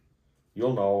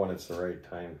 you'll know when it's the right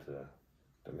time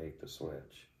to make the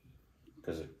switch,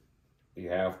 because you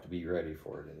have to be ready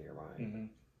for it in your mind.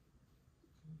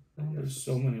 Well, there's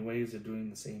so many ways of doing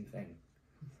the same thing.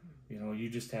 You know, you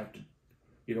just have to,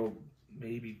 you know,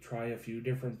 maybe try a few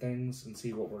different things and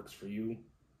see what works for you.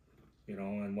 You know,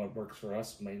 and what works for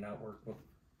us may not work with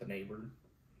the neighbor.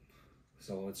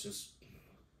 So it's just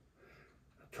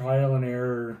trial and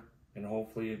error, and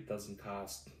hopefully it doesn't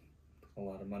cost a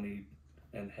lot of money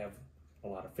and have a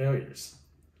lot of failures.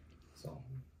 So.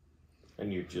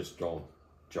 And you just don't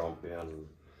jump in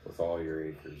with all your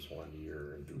acres one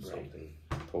year and do something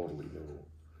totally new.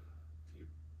 You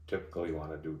typically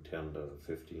want to do 10 to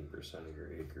 15% of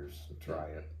your acres and try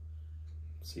it,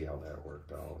 see how that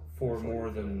worked out. For more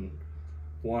than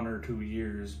 1 or 2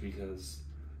 years, because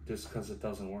just because it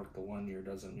doesn't work the 1 year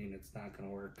doesn't mean it's not going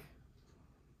to work,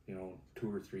 you know,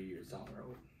 2 or 3 years down the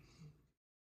road.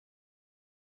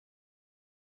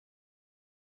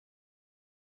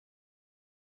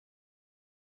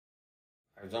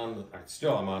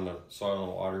 I'm on the Soil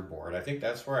and Water Board. I think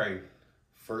that's where I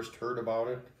first heard about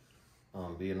it,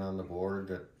 being on the board,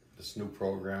 that this new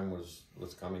program was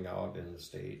coming out in the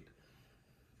state.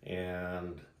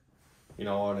 And, you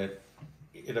know, and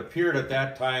it appeared at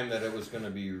that time that it was going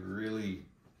to be really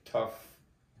tough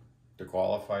to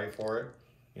qualify for it,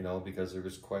 you know, because there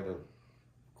was quite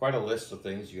a list of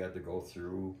things you had to go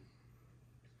through,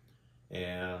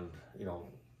 and, you know,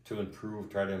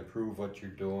 try to improve what you're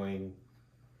doing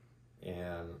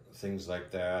and things like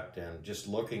that. And just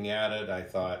looking at it, I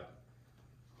thought,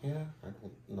 yeah, I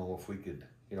don't know if we could,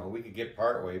 you know, we could get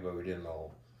part way, but we didn't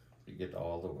know we could get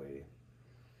all the way.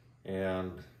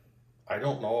 And I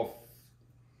don't know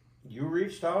if you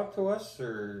reached out to us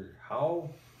or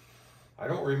how. I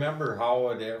don't remember how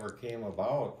it ever came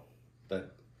about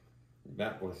that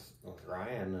met with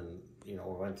Ryan and, you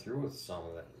know, went through with some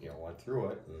of it, you know, went through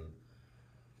it. And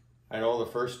I know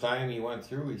the first time he went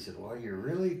through, he said, well, you're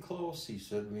really close. He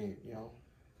said, you know,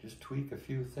 just tweak a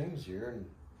few things here. And,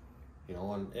 you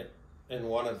know, and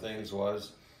one of the things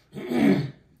was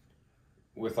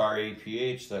with our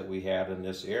APH that we had in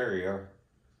this area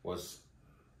was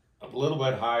a little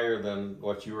bit higher than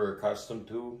what you were accustomed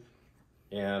to.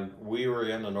 And we were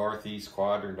in the northeast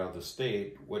quadrant of the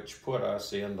state, which put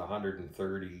us in the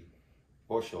 130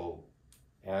 bushel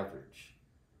average.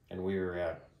 And we were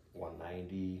at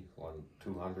 190,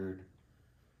 200.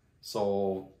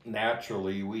 So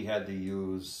naturally we had to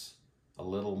use a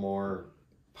little more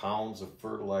pounds of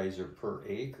fertilizer per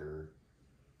acre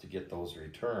to get those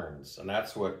returns. And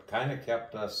that's what kind of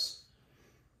kept us,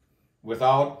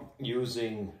 without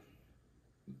using,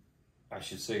 I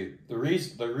should say, the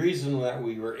reason that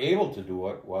we were able to do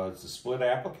it was the split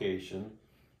application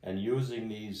and using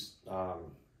these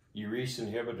urease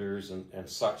inhibitors and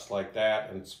such like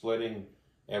that, and splitting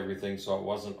everything so it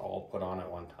wasn't all put on at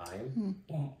one time.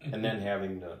 And then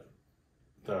having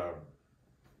the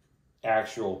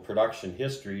actual production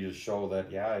history to show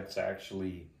that, yeah, it's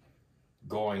actually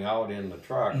going out in the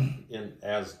truck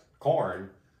as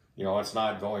corn. You know, it's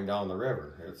not going down the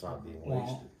river. It's not being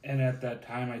wasted. And at that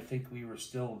time, I think we were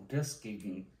still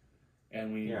disking,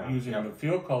 and we using the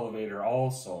field cultivator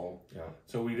also. Yeah.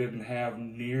 So we didn't have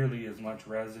nearly as much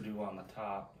residue on the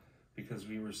top because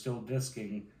we were still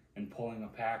disking and pulling a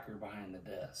packer behind the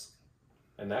disc.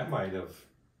 And that might have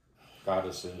got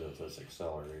us into this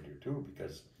accelerator too,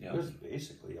 because it was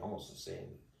basically almost the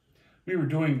same. We were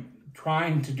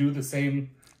trying to do the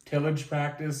same tillage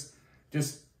practice,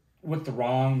 just with the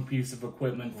wrong piece of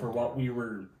equipment for what we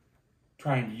were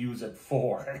trying to use it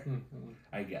for,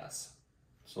 I guess.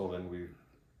 So then we,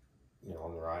 you know,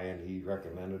 and Ryan, he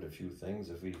recommended a few things.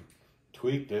 If we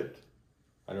tweaked it,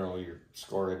 I don't know, your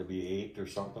score had to be 8 or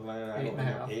something like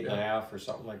that. 8.5 or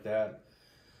something like that.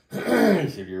 He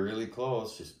said, you're really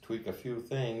close, just tweak a few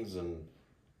things. And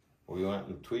we went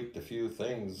and tweaked a few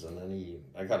things, and then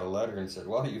I got a letter and said,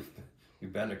 well,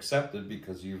 you've been accepted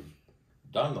because you've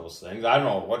done those things. I don't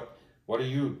know, what are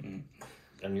you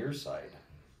on your side?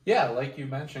 Yeah, like you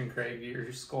mentioned, Craig,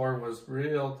 your score was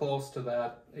real close to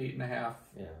that 8.5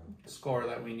 score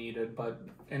that we needed, but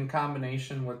in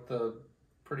combination with the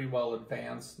pretty well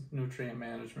advanced nutrient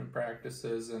management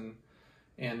practices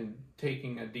and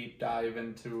taking a deep dive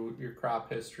into your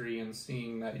crop history and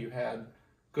seeing that you had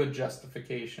good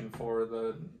justification for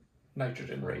the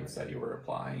nitrogen rates that you were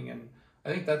applying. And I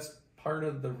think that's part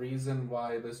of the reason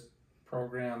why this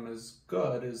program is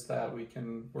good, is that we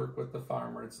can work with the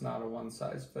farmer. It's not a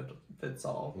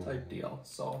one-size-fits-all type deal.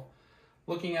 So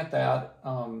looking at that,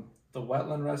 the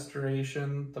wetland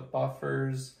restoration, the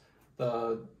buffers,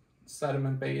 the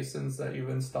sediment basins that you've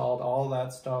installed, all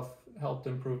that stuff helped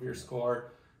improve your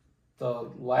score. The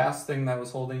last thing that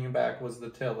was holding you back was the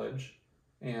tillage.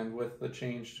 And with the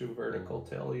change to vertical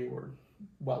till, you were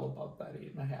well above that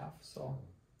 8.5. So,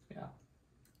 yeah.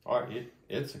 Oh,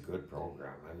 it's a good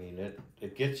program. I mean,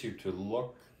 it gets you to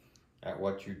look at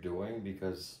what you're doing,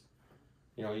 because,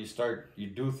 you know, you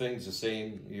do things the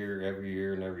same every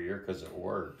year because it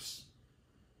works.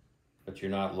 But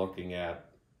you're not looking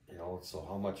at, you know, so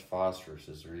how much phosphorus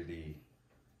is really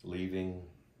leaving,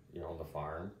 you know, the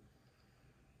farm.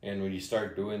 And when you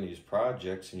start doing these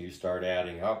projects and you start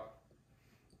adding up,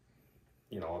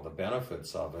 you know, the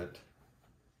benefits of it,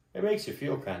 it makes you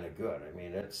feel kind of good. I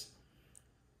mean, it's,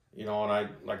 you know, and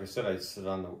like I said, I sit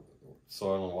on the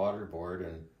soil and water board,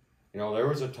 and, you know, there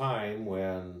was a time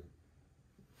when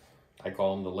I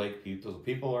call them the lake people. The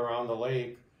people around the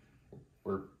lake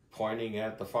were pointing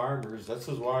at the farmers. This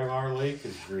is why our lake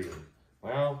is green.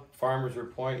 Well, farmers were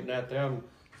pointing at them.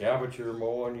 Yeah, but you're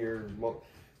mowing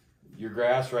your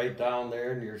grass right down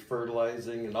there, and you're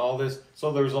fertilizing and all this.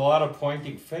 So there's a lot of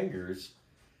pointing fingers.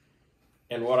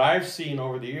 And what I've seen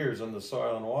over the years in the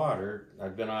soil and water,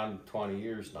 I've been on 20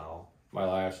 years now, my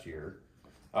last year.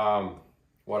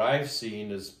 What I've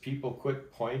seen is people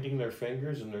quit pointing their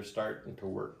fingers and they're starting to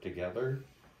work together.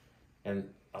 And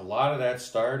a lot of that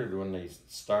started when they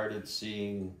started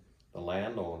seeing the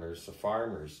landowners, the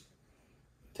farmers,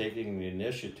 taking the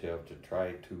initiative to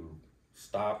try to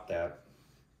stop that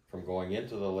from going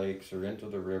into the lakes or into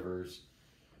the rivers,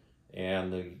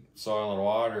 and the soil and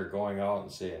water going out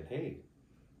and saying, hey,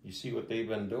 you see what they've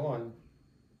been doing?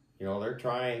 You know, they're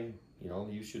trying, you know,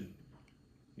 you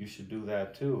should do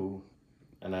that too.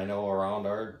 And I know around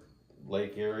our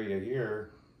lake area here,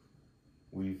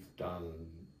 we've done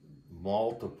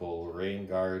multiple rain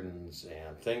gardens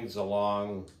and things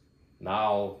along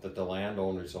now that the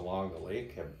landowners along the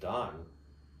lake have done.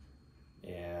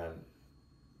 And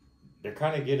they're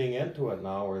kind of getting into it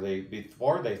now, where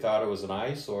before they thought it was an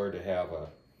eyesore to have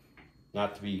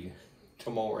to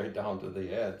mow right down to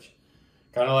the edge.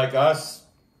 Kind of like us,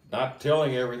 not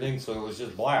tilling everything so it was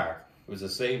just black. It was the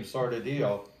same sort of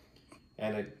deal.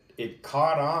 And it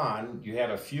caught on. You had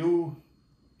if you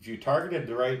targeted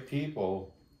the right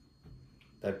people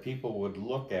that people would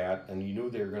look at and you knew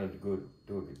they were going to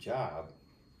do a good job,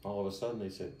 all of a sudden they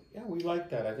said, yeah, we like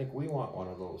that. I think we want one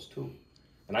of those too.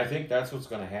 And I think that's what's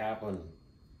going to happen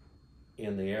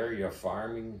in the area of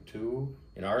farming too.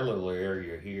 In our little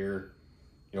area here,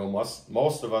 you know,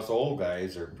 most of us old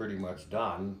guys are pretty much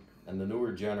done, and the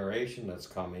newer generation that's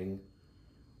coming,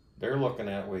 they're looking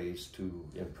at ways to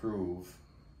improve.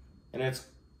 And it's,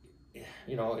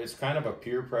 you know, it's kind of a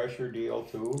peer pressure deal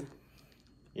too,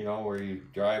 you know, where you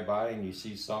drive by and you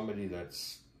see somebody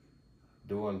that's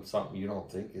doing something you don't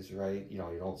think is right. You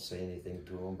know, you don't say anything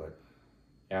to them, but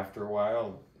after a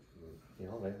while, you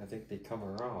know, I think they come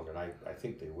around, and I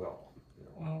think they will. You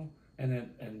know? Well,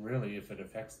 and really, if it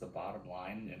affects the bottom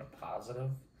line in a positive,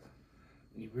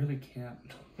 you really can't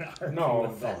argue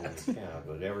with that. Yeah,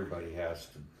 but everybody has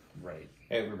to. Right.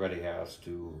 Everybody has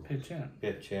to pitch in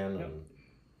yep. And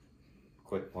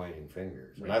quit pointing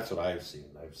fingers. Right. And that's what I've seen.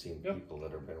 I've seen yep. people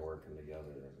that have been working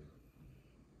together and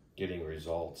getting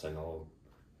results. I know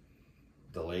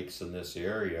the lakes in this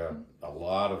area, a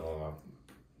lot of them have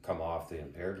come off the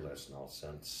impaired list now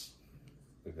since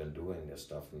we've been doing this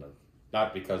stuff.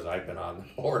 Not because I've been on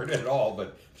the board at all,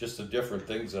 but just the different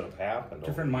things that have happened.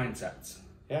 Different mindsets.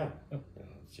 Yeah. Yep. You know,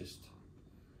 it's just,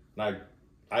 and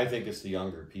I think it's the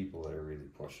younger people that are really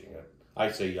pushing it.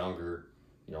 I say younger,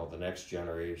 you know, the next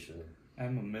generation.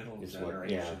 I'm a middle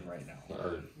generation right now.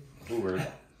 Or who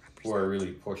are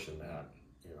really pushing that,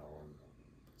 you know.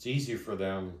 It's easier for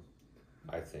them,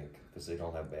 I think, because they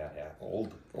don't have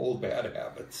old bad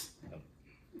habits. Yep.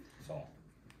 So,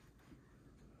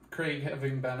 Craig,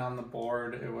 having been on the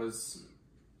board, it was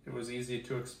easy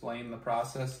to explain the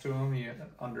process to him. He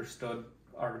understood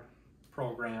our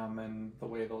program and the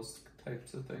way those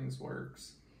types of things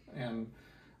works. And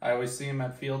I always see him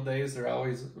at field days. They're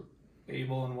always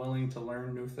able and willing to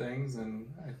learn new things,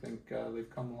 and I think they've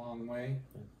come a long way,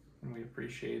 and we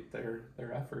appreciate their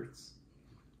efforts.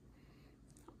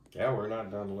 Yeah, we're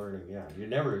not done learning. Yeah,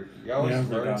 you always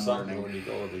learn something when you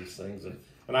go to these things.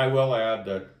 And I will add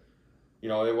that, you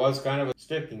know, it was kind of a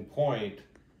sticking point,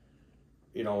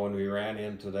 you know, when we ran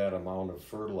into that amount of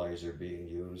fertilizer being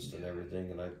used and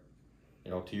everything. And you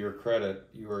know, to your credit,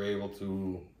 you were able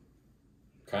to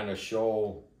kind of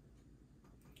show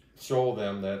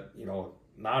them that, you know,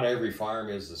 not every farm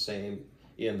is the same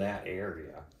in that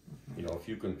area. You know, if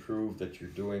you can prove that you're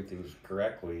doing things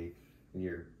correctly, and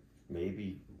you're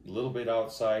maybe a little bit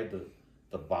outside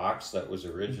the box that was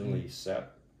originally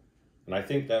set. And I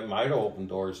think that might open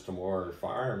doors to more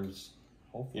farms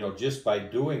Hopefully. you know, just by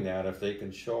doing that, if they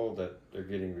can show that they're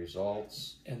getting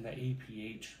results. And the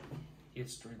APH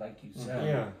history, like you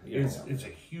said, Yeah, is a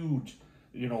huge,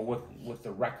 you know, with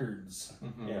the records,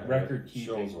 Yeah, record it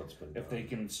keeping. shows what's been If done. they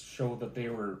can show that they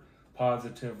were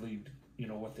positively, you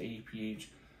know, with the APH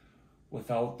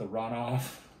without the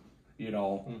runoff, you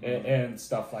know, and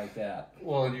stuff like that.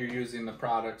 Well, and you're using the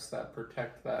products that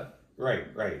protect that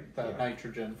Right. that yeah.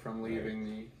 nitrogen from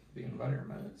leaving the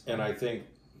environment. So. And I think,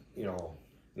 you know,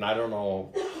 and I don't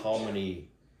know how many,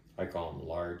 I call them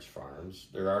large farms.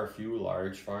 There are a few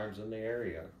large farms in the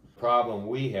area. Problem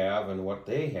we have and what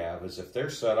they have is if they're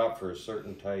set up for a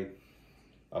certain type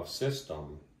of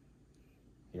system,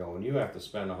 you know, when you have to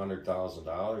spend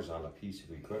 $100,000 on a piece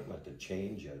of equipment to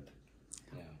change it,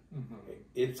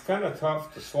 it's kind of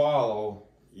tough to swallow,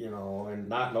 you know, and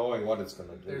not knowing what it's going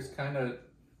to do. There's kind of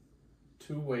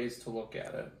two ways to look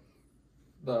at it.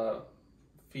 The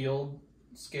field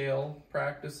scale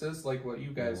practices, like what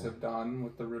you guys have done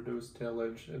with the reduced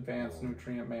tillage, advanced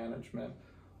nutrient management,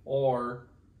 or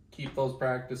keep those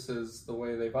practices the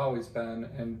way they've always been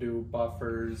and do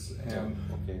buffers and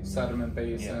sediment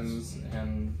basins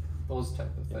and those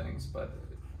type of things. But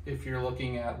if you're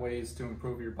looking at ways to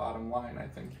improve your bottom line, I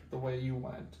think the way you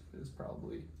went is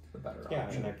probably the better Yeah,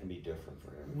 option. and that can be different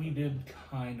for everyone. We did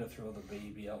kind of throw the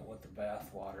baby out with the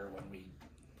bathwater when we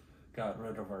got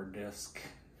rid of our disc.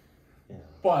 Yeah.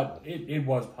 But it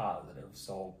was positive,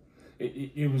 so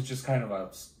it was just kind of a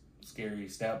scary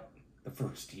step the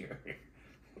first year.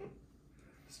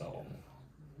 So.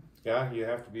 Yeah, you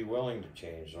have to be willing to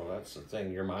change, so that's the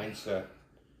thing. Your mindset,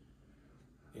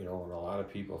 you know, and a lot of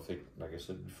people think, like I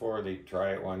said before, they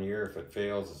try it 1 year. If it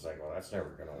fails, it's like, well, that's never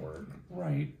going to work.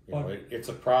 Right. You know, it's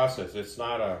a process. It's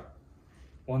not a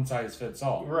one size fits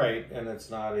all. Right, and it's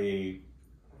not a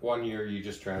 1 year you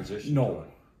just transition No. to it.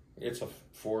 It's a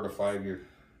 4 to 5 year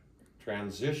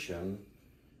transition,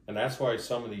 and that's why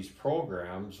some of these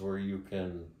programs where you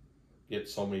can get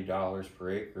so many dollars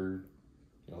per acre,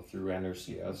 you know, through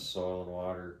NRCS, soil and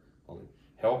water,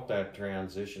 help that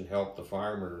transition, help the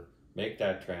farmer make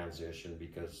that transition,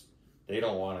 because they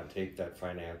don't want to take that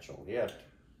financial hit,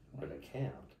 but they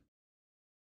can't.